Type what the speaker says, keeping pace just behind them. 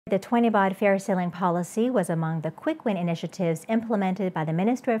The 20 baht fare ceiling policy was among the quick win initiatives implemented by the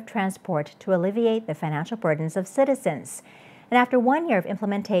Ministry of Transport to alleviate the financial burdens of citizens. And after 1 year of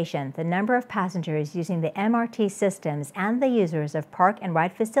implementation, the number of passengers using the MRT systems and the users of park and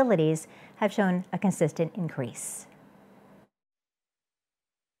ride facilities have shown a consistent increase.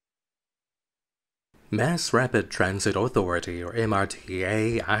 Mass Rapid Transit Authority, or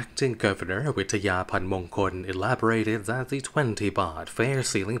MRTA, Acting Governor Witaya Panmongkol elaborated that the 20 baht fare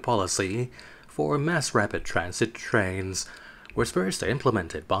ceiling policy for mass rapid transit trains was first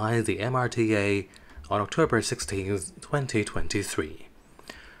implemented by the MRTA on October 16, 2023,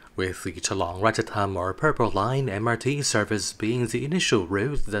 with the Chalong Ratchatham or Purple Line MRT service being the initial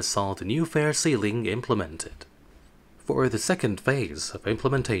route that saw the new fare ceiling implemented. For the second phase of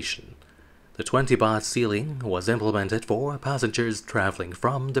implementation, the 20 baht ceiling was implemented for passengers traveling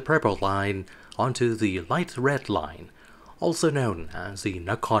from the Purple Line onto the Light Red Line, also known as the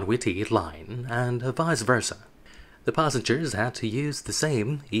Nakhon Line, and vice versa. The passengers had to use the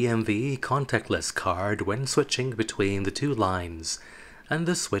same EMV contactless card when switching between the two lines, and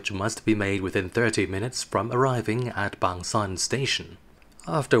the switch must be made within 30 minutes from arriving at Bang Son Station.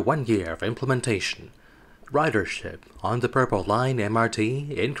 After 1 year of implementation, ridership on the Purple Line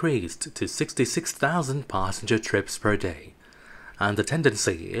MRT increased to 66,000 passenger trips per day, and the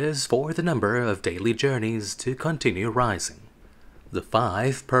tendency is for the number of daily journeys to continue rising. The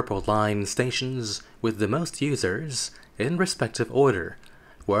 5 Purple Line stations with the most users, in respective order,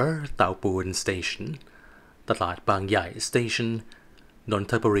 were Tao Pun Station, Talat Bang Yai Station,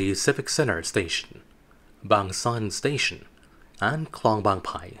 Nonthaburi Civic Center Station, Bang Son Station, and Klong Bang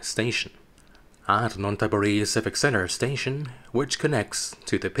Pai Station. At Nonthaburi Civic Center Station, which connects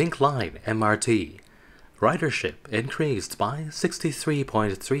to the Pink Line MRT, ridership increased by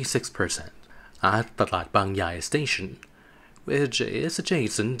 63.36%. At Talat Bang Yai Station, which is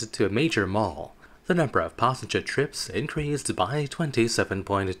adjacent to a major mall, the number of passenger trips increased by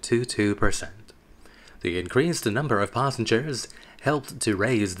 27.22%. The increased number of passengers helped to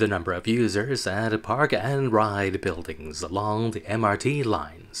raise the number of users at park and ride buildings along the MRT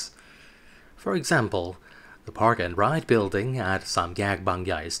lines. For example, the Park and Ride building at Samyak Bang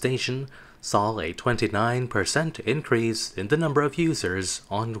Yai Station saw a 29% increase in the number of users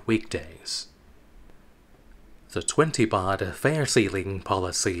on weekdays. The 20 baht fare ceiling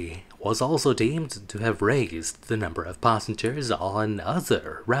policy was also deemed to have raised the number of passengers on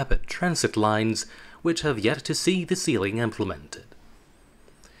other rapid transit lines which have yet to see the ceiling implemented.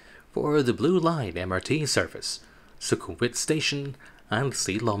 For the Blue Line MRT service, Sukhumvit Station and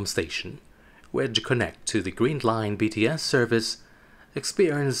Silom Station, which connect to the Green Line BTS service,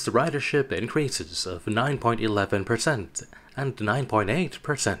 experienced ridership increases of 9.11% and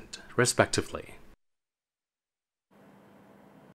 9.8% respectively.